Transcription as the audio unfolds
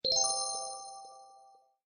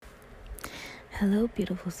Hello,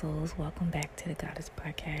 beautiful souls. Welcome back to the Goddess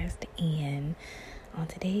Podcast. And on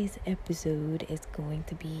today's episode, it's going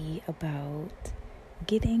to be about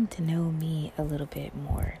getting to know me a little bit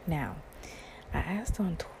more. Now, I asked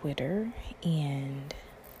on Twitter, and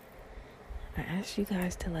I asked you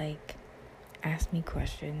guys to ask me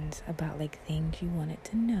questions about things you wanted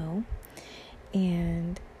to know.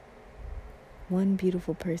 And one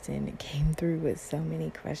beautiful person came through with so many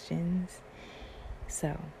questions.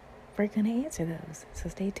 So we're going to answer those. So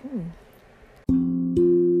stay tuned.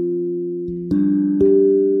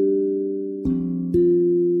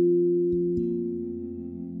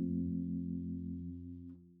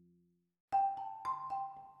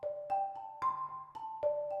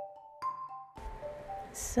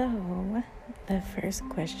 So the first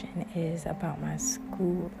question is about my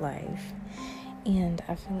school life. And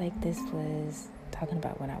I feel like this was talking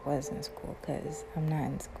about when I was in school, because I'm not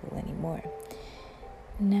in school anymore.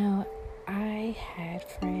 Now, I had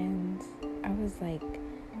friends. I was the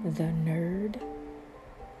nerd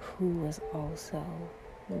who was also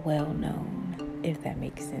well known, if that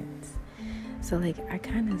makes sense. So I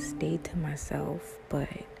kind of stayed to myself, but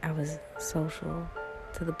I was social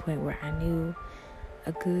to the point where I knew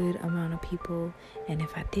a good amount of people, and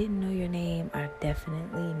if I didn't know your name, I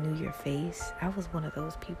definitely knew your face. I was one of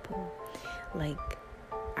those people.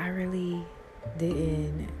 I really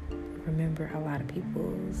didn't remember a lot of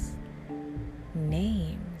people's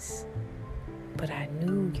names, but I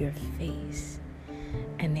knew your face.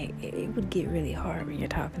 And it would get really hard when you're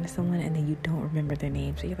talking to someone and then you don't remember their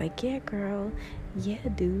name. So you're like, yeah, girl, yeah,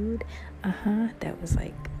 dude, that was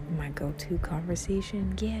my go-to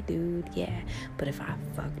conversation. Yeah, dude, yeah. But if I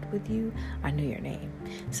fucked with you, I knew your name.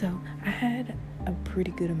 So I had a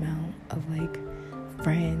pretty good amount of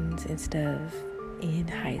friends and stuff in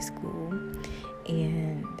high school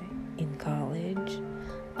and in college.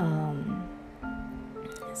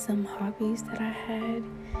 Some hobbies that I had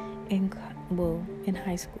in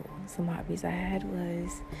high school. Some hobbies I had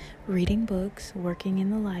was reading books, working in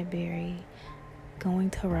the library, going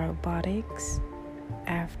to robotics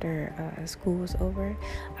after school was over.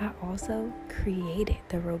 I also created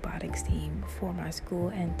the robotics team for my school,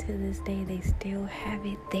 and to this day they still have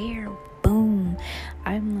it there. Boom.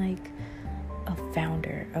 I'm a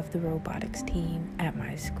founder of the robotics team at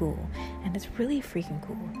my school, and it's really freaking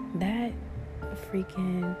cool. That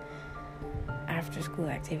freaking after school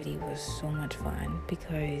activity was so much fun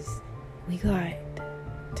because we got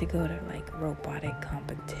to go to robotic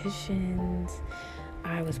competitions.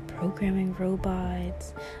 I was programming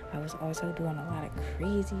robots. I was also doing a lot of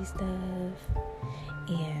crazy stuff,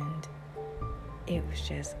 and it was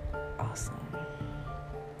just awesome.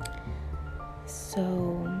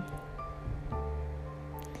 So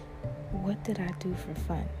what did I do for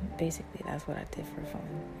fun? Basically, that's what I did for fun.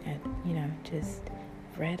 And just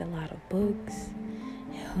read a lot of books,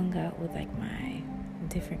 hung out with my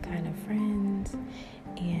different kind of friends,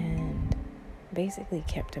 and basically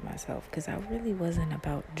kept to myself because I really wasn't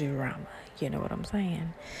about drama. You know what I'm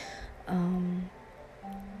saying?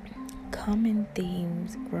 Common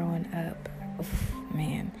themes growing up.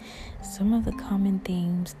 Man, some of the common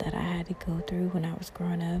themes that I had to go through when I was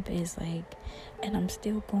growing up is and I'm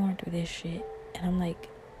still going through this shit, and I'm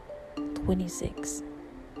 26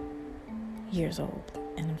 years old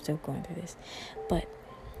and I'm still going through this, but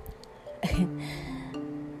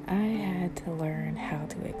I had to learn how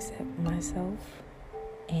to accept myself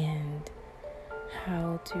and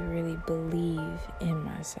how to really believe in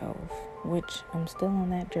myself, which I'm still on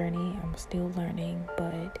that journey. I'm still learning,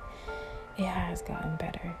 but it has gotten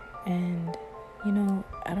better. And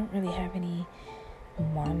I don't really have any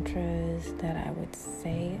mantras that I would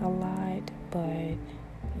say a lot, but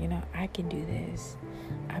I can do this.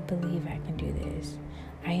 I believe I can do this.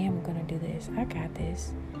 I am gonna do this. I got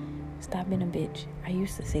this. Stop being a bitch. I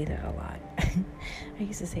used to say that a lot. I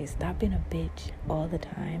used to say stop being a bitch all the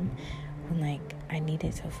time when I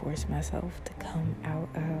needed to force myself to come out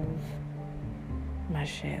of my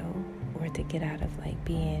shell, or to get out of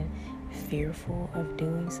being fearful of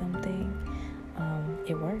doing something.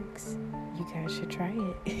 It works. You guys should try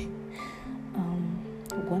it.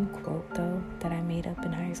 One quote though that I made up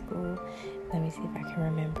in high school, let me see if I can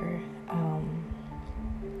remember.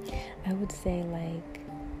 I would say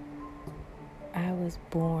I was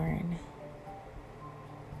born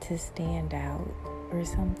to stand out, or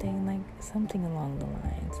something something along the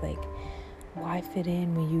lines why fit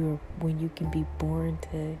in when you can be born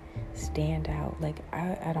to stand out.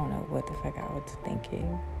 I don't know what the fuck I was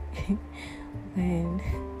thinking when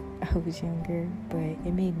I was younger, but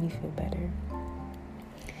it made me feel better.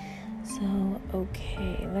 So So,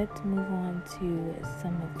 okay, let's move on to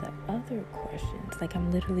some of the other questions. Like,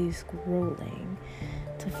 I'm literally scrolling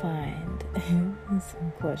to find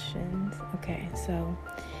some questions. Okay, so,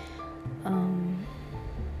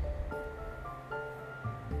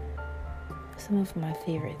 some of my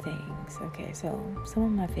favorite things. Okay, so some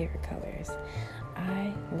of my favorite colors.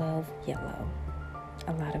 I love yellow.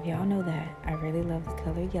 A lot of y'all know that. I really love the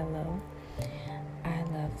color yellow. I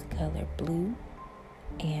love the color blue.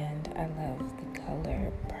 And I love the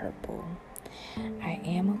color purple. I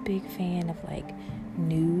am a big fan of like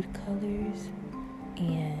nude colors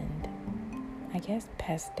and I guess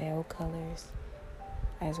pastel colors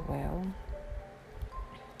as well.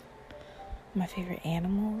 My favorite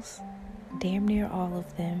animals, damn near all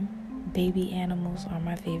of them. Baby animals are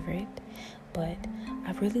my favorite, but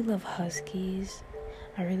I really love huskies.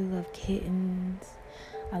 I really love kittens.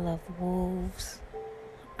 I love wolves.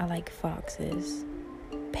 I like foxes.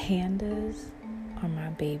 Pandas are my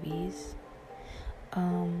babies.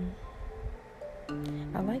 I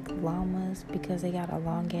like llamas because they got a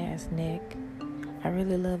long ass neck. I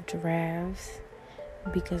really love giraffes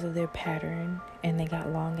because of their pattern and they got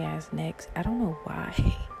long ass necks. I don't know why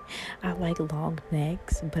I like long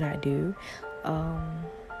necks, but I do. I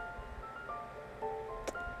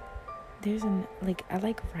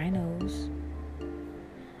like rhinos.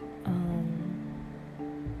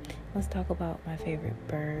 Let's talk about my favorite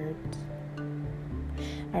birds.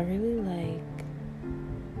 I really like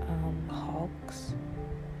hawks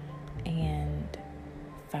and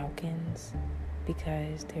falcons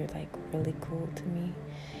because they're like really cool to me.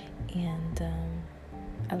 And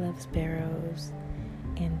I love sparrows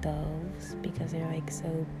and doves because they're like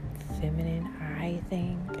so feminine, I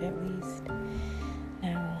think, at least.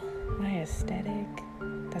 Now, my aesthetic,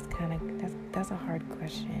 that's a hard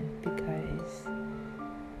question because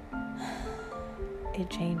it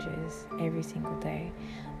changes every single day.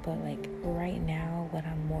 But like right now, what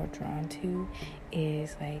I'm more drawn to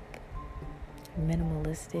is like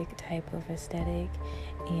minimalistic type of aesthetic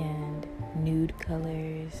and nude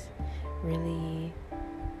colors, really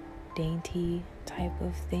dainty type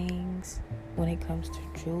of things. When it comes to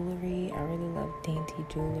jewelry, I really love dainty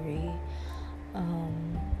jewelry.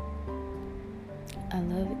 I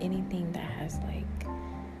love anything that has like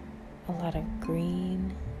a lot of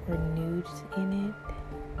green or nudes in it,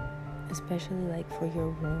 especially like for your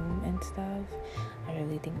room and stuff. I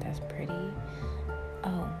really think that's pretty.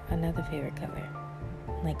 Oh, another favorite color,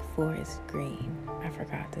 like forest green. I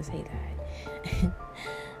forgot to say that.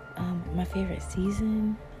 My favorite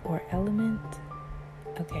season or element.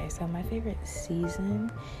 Okay, so my favorite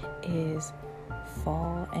season is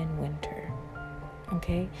fall and winter.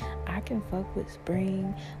 Okay, I can fuck with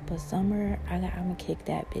spring, but summer, I'ma kick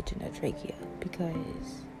that bitch in the trachea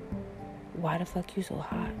because why the fuck you so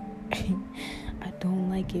hot? I don't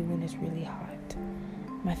like it when it's really hot.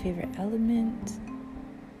 My favorite element,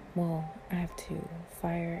 well, I have two,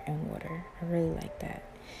 fire and water. I really like that.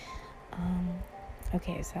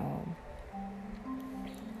 Okay, so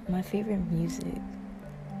my favorite music.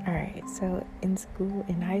 Alright, so in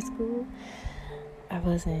high school, I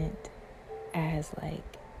wasn't as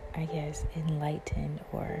like, I guess, enlightened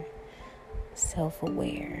or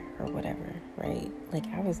self-aware or whatever, right? Like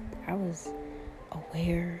I was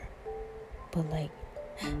aware, but like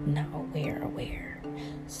not aware.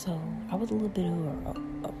 So I was a little bit of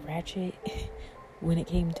a ratchet when it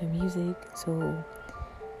came to music. So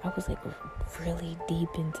I was like really deep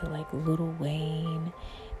into like Lil Wayne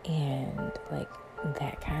and like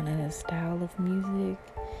that kind of style of music.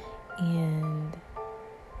 And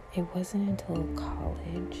it wasn't until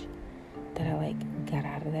college that I like got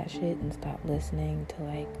out of that shit and stopped listening to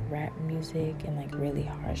like rap music and like really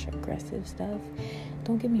harsh aggressive stuff.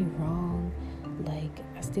 Don't get me wrong, like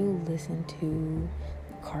I still listen to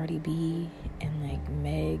Cardi B and like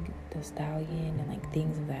Meg Thee Stallion and like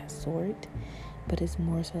things of that sort, but it's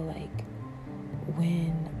more so like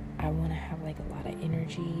when I want to have like a lot of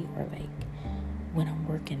energy, or like when I'm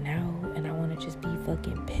working out and I want to just be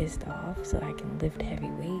fucking pissed off so I can lift heavy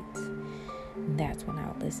weights. That's when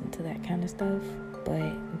I'll listen to that kind of stuff.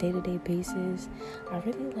 But day-to-day basis, I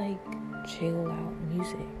really like chill out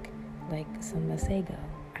music, like some Masego.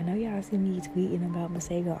 I know y'all see me tweeting about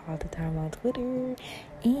Masego all the time on Twitter,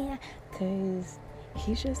 and cause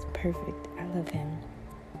he's just perfect. I love him.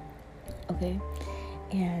 Okay,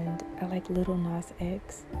 and I like Lil Nas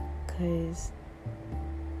X, cause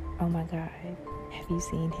oh my god, have you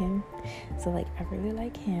seen him? So like I really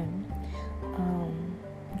like him.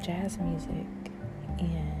 Jazz music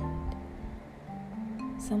and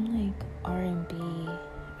some like R&B.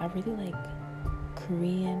 I really like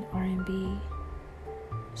Korean R&B.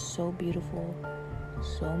 so beautiful,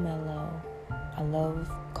 so mellow. I love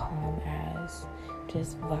calm as,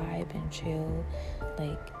 just vibe and chill.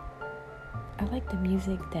 Like, I like the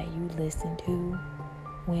music that you listen to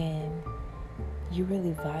when you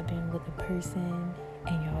really vibing with a person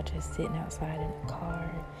and y'all just sitting outside in a car,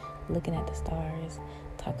 looking at the stars,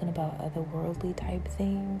 talking about otherworldly type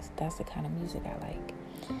things. That's the kind of music I like.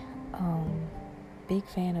 Big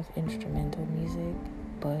fan of instrumental music,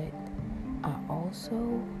 but I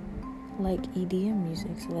also like EDM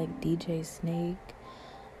music, so like DJ Snake,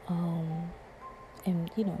 and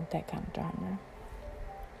that kind of genre.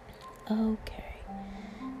 Okay,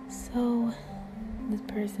 so this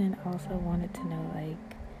person also wanted to know,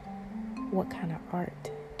 like, what kind of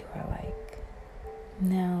art do I like?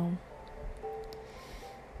 Now,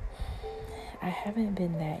 I haven't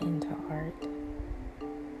been that into art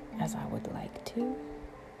as I would like to,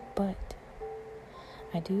 but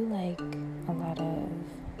I do like a lot of,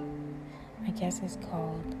 I guess it's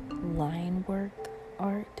called line work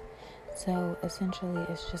art. So essentially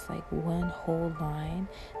it's just like one whole line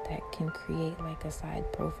that can create like a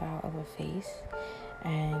side profile of a face,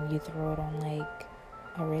 and you throw it on like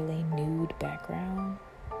a really nude background.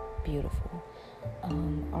 Beautiful.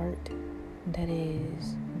 Art that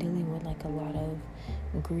is dealing with like a lot of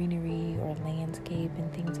greenery or landscape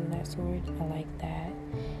and things of that sort. I like that.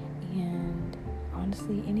 And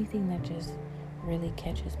honestly, anything that just really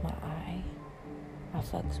catches my eye, I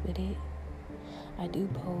fucks with it. I do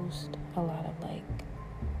post a lot of like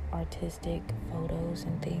artistic photos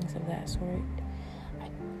and things of that sort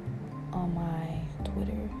on my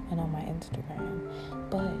Twitter and on my Instagram,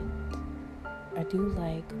 but I do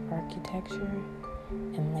like architecture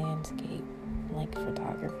and landscape, like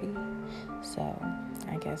photography. So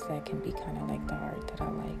I guess that can be kind of like the art that I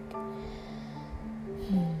like.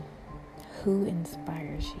 Who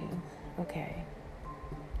inspires you? Okay.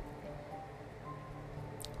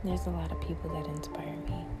 There's a lot of people that inspire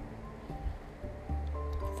me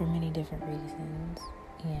for many different reasons.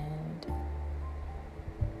 And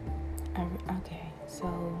so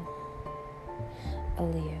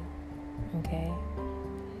Aaliyah, okay?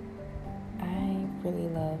 I really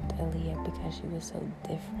loved Aaliyah because she was so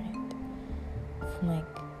different from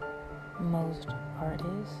like most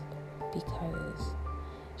artists, because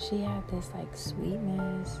she had this like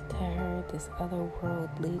sweetness to her, this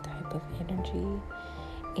otherworldly type of energy,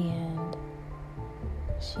 and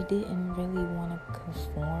she didn't really want to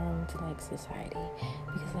conform to like society,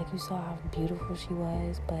 because like you saw how beautiful she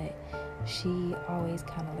was, but she always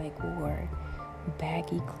kind of like wore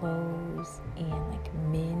baggy clothes and like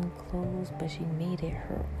men clothes, but she made it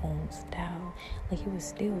her own style. Like, it was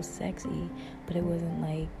still sexy, but it wasn't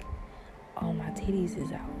like, oh, my titties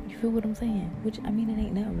is out. You feel what I'm saying? Which, I mean, it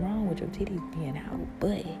ain't nothing wrong with your titties being out,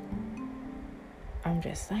 but I'm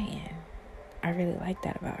just saying, I really like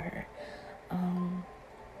that about her.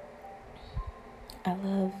 I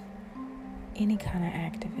love any kind of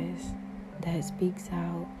activist that speaks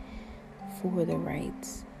out for the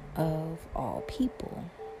rights of all people,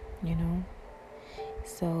 you know?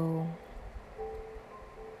 So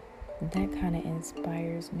that kind of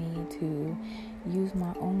inspires me to use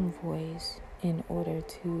my own voice in order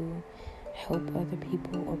to help other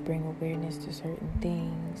people or bring awareness to certain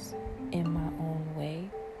things in my own way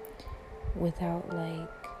without like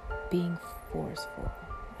being forceful.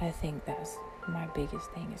 I think that's my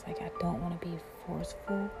biggest thing, is like, I don't want to be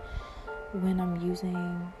forceful when I'm using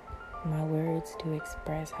my words to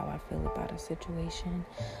express how I feel about a situation.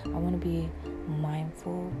 I want to be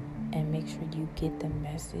mindful and make sure you get the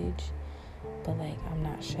message, but like, I'm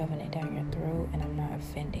not shoving it down your throat and I'm not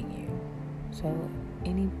offending you. So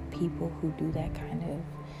any people who do that kind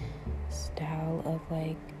of style of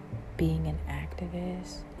like being an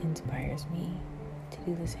activist inspires me to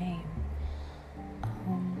do the same.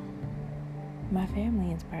 My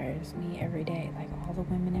family inspires me every day. Like, all the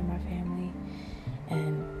women in my family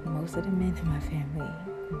and most of the men in my family,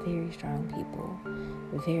 very strong people,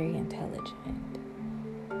 very intelligent.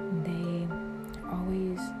 They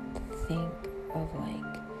always think of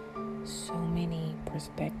like so many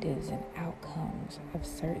perspectives and outcomes of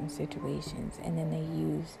certain situations, and then they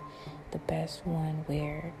use the best one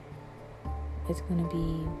where it's going to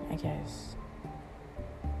be, I guess,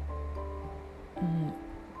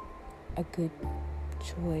 a good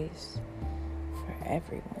choice for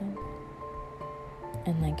everyone,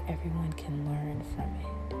 and like everyone can learn from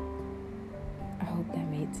it. I hope that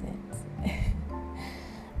made sense.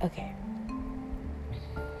 Okay,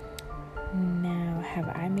 now, have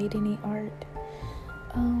I made any art?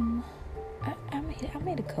 I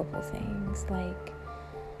made a couple things. Like,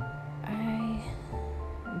 I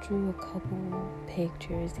drew a couple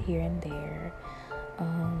pictures here and there.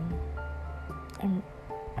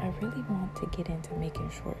 I really want to get into making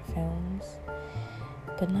short films,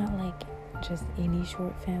 but not like just any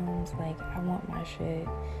short films. Like, I want my shit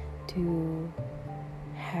to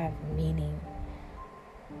have meaning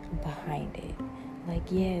behind it. Like,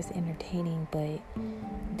 yeah, it's entertaining, but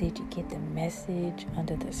did you get the message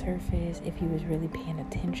under the surface if you was really paying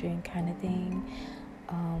attention, kind of thing?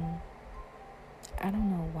 I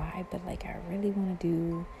don't know why, but like, I really want to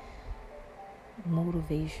do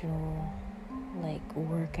motivational, like,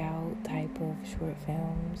 workout type of short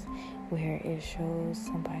films where it shows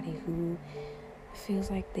somebody who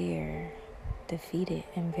feels like they're defeated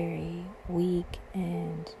and very weak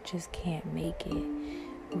and just can't make it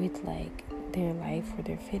with like their life or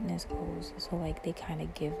their fitness goals, so like they kind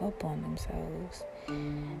of give up on themselves,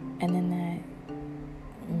 and then that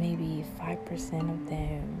maybe 5% of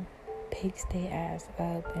them picks their ass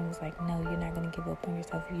up and was like, no, you're not going to give up on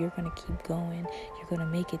yourself, you're going to keep going, you're going to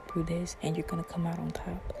make it through this, and you're going to come out on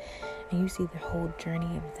top. And you see the whole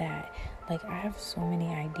journey of that. Like, I have so many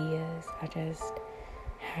ideas, I just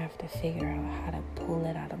have to figure out how to pull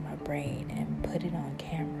it out of my brain and put it on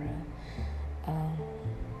camera,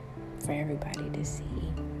 for everybody to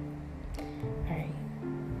see. Alright.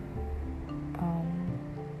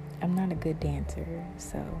 I'm not a good dancer,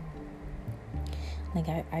 so like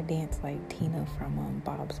I dance like Tina from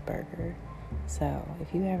Bob's Burger. So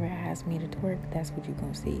if you ever ask me to twerk, that's what you're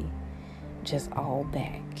gonna see. Just all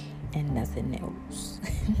back and nothing else.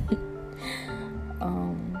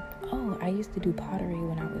 I used to do pottery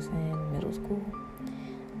when I was in middle school.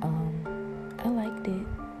 I liked it.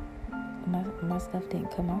 My stuff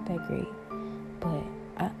didn't come out that great, but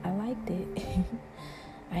I liked it.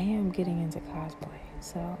 I am getting into cosplay,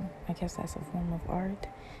 so I guess that's a form of art,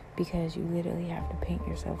 because you literally have to paint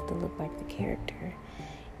yourself to look like the character,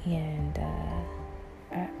 and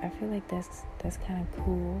I feel like that's kind of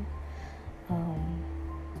cool.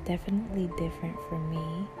 Definitely different for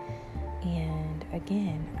me, and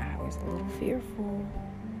again, I was a little fearful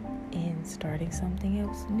in starting something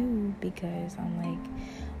else new, because I'm like,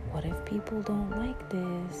 what if people don't like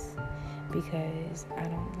this? Because I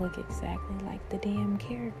don't look exactly like the damn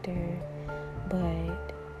character.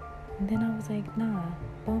 But then I was like, nah,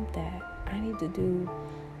 bump that. I need to do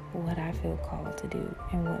what I feel called to do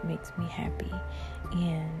and what makes me happy.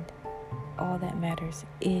 And all that matters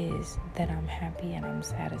is that I'm happy and I'm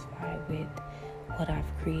satisfied with what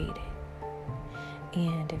I've created.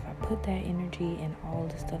 And if I put that energy in all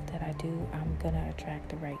the stuff that I do, I'm gonna attract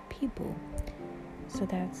the right people. So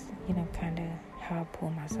that's, kind of how I pull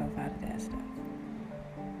myself out of that stuff.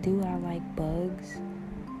 Do I like bugs?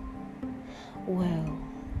 Well,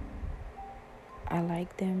 I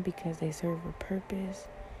like them because they serve a purpose.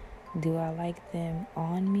 Do I like them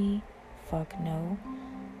on me? Fuck no.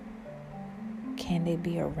 Can they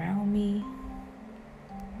be around me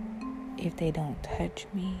if they don't touch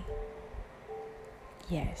me?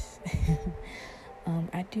 Yes.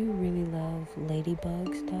 I do really love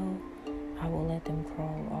ladybugs though. I will let them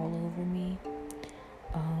crawl all over me.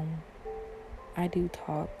 I do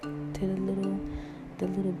talk to the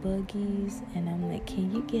little buggies, and I'm like,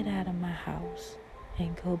 can you get out of my house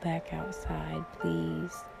and go back outside,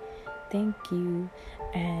 please? Thank you.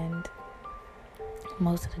 And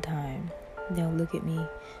most of the time, they'll look at me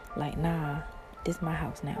like, nah, this is my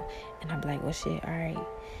house now. And I'm like, well, shit, all right.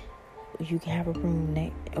 You can have a room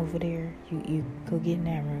over there. You go get in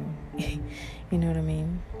that room. You know what I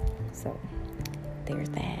mean? So there's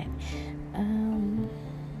that.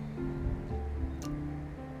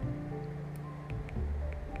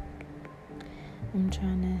 I'm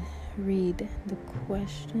trying to read the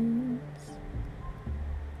questions.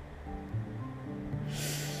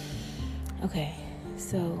 Okay,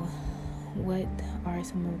 so what are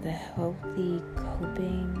some of the healthy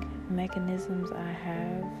coping mechanisms I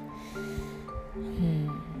have?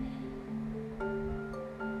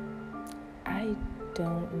 I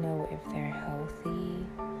don't know if they're healthy.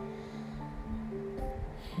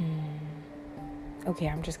 Okay,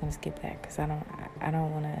 I'm just gonna skip that because I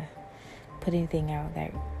don't want to put anything out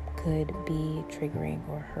that could be triggering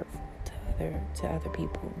or hurtful to other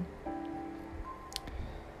people.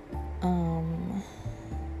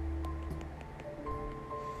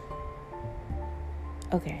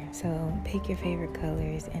 Okay, so pick your favorite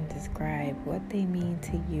colors and describe what they mean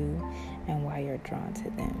to you and why you're drawn to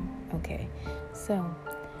them. Okay, so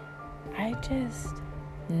I just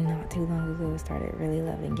not too long ago started really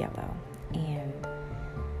loving yellow, and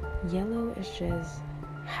yellow is just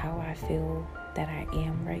how I feel that I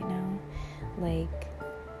am right now. Like,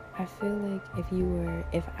 I feel like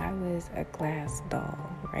if I was a glass doll,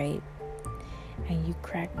 right? And you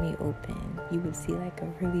crack me open, you would see like a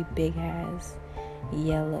really big ass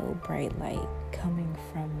yellow bright light coming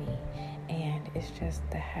from me. And it's just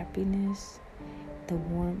the happiness, the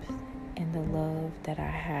warmth, and the love that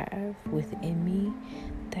I have within me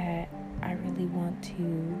that I really want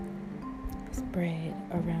to spread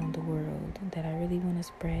around the world, that I really want to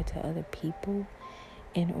spread to other people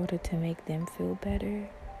in order to make them feel better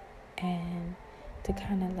and to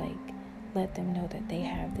kind of like let them know that they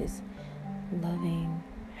have this loving,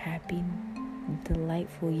 happy,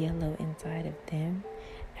 delightful yellow inside of them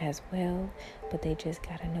as well, but they just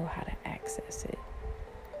gotta know how to access it.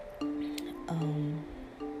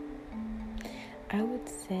 I would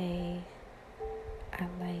say I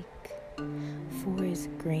like forest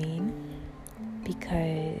green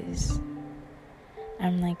because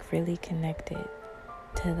I'm like really connected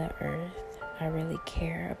to the earth. I really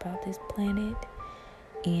care about this planet,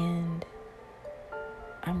 and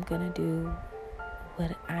I'm gonna do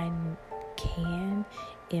what I can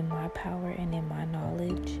in my power and in my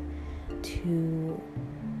knowledge to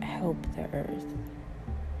help the earth.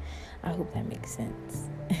 I hope that makes sense.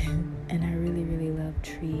 And I really, really love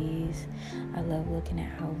trees. I love looking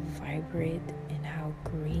at how vibrant and how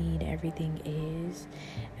green everything is.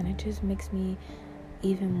 And it just makes me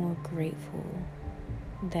even more grateful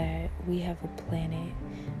that we have a planet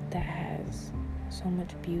that has so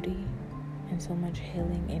much beauty and so much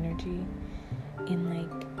healing energy. And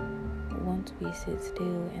like once we sit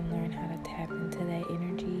still and learn how to tap into that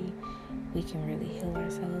energy, we can really heal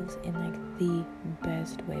ourselves in like the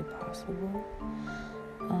best way possible.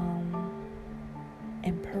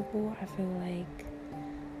 And purple, I feel like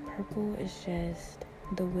purple is just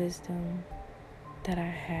the wisdom that I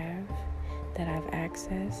have, that I've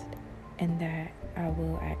accessed, and that I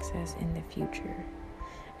will access in the future,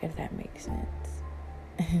 if that makes sense.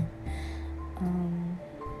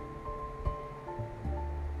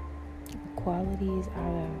 Qualities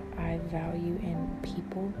I value in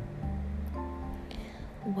people.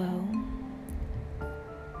 Well,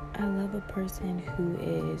 I love a person who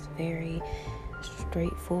is very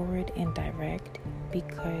straightforward and direct,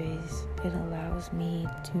 because it allows me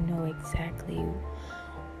to know exactly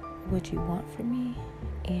what you want from me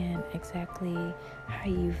and exactly how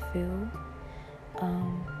you feel.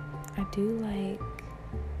 I do like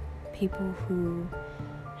people who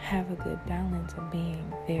have a good balance of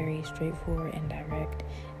being very straightforward and direct,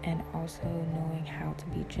 and also knowing how to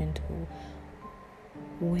be gentle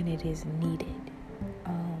when it is needed.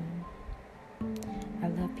 I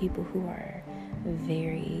love people who are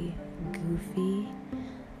very goofy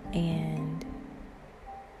and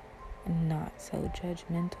not so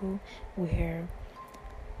judgmental, where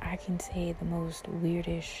I can say the most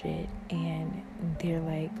weirdest shit and they're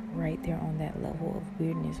like right there on that level of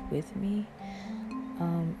weirdness with me.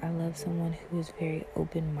 I love someone who is very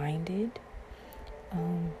open-minded,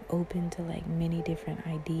 open to like many different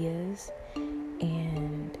ideas,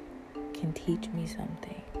 and can teach me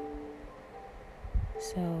something.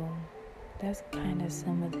 So that's kind of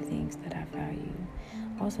some of the things that I value.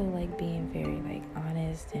 Also like being very like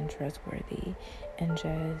honest and trustworthy, and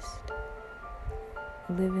just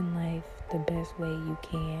living life the best way you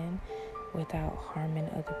can without harming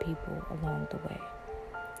other people along the way.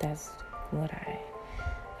 That's what I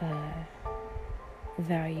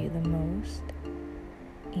value the most.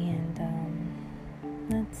 And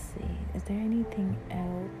let's see, is there anything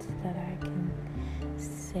else that I can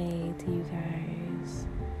say to you guys?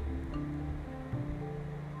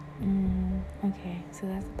 Okay, so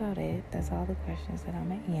that's about it. That's all the questions that I'm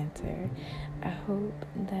gonna answer. I hope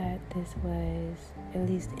that this was at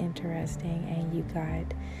least interesting and you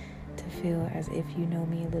got to feel as if you know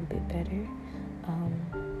me a little bit better.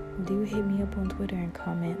 Do hit me up on Twitter and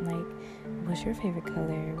comment like, what's your favorite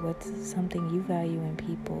color? What's something you value in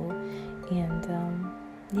people? And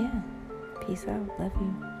yeah, peace out. Love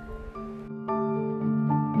you.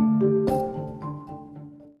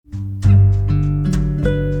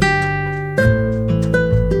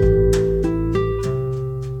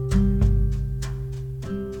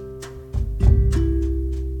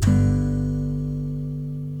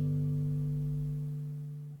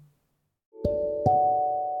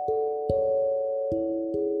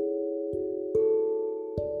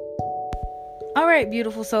 All right,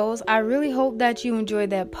 beautiful souls. I really hope that you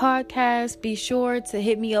enjoyed that podcast. Be sure to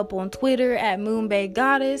hit me up on Twitter at Moonbay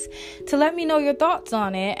Goddess to let me know your thoughts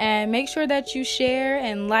on it. And make sure that you share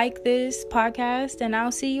and like this podcast. And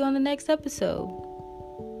I'll see you on the next episode.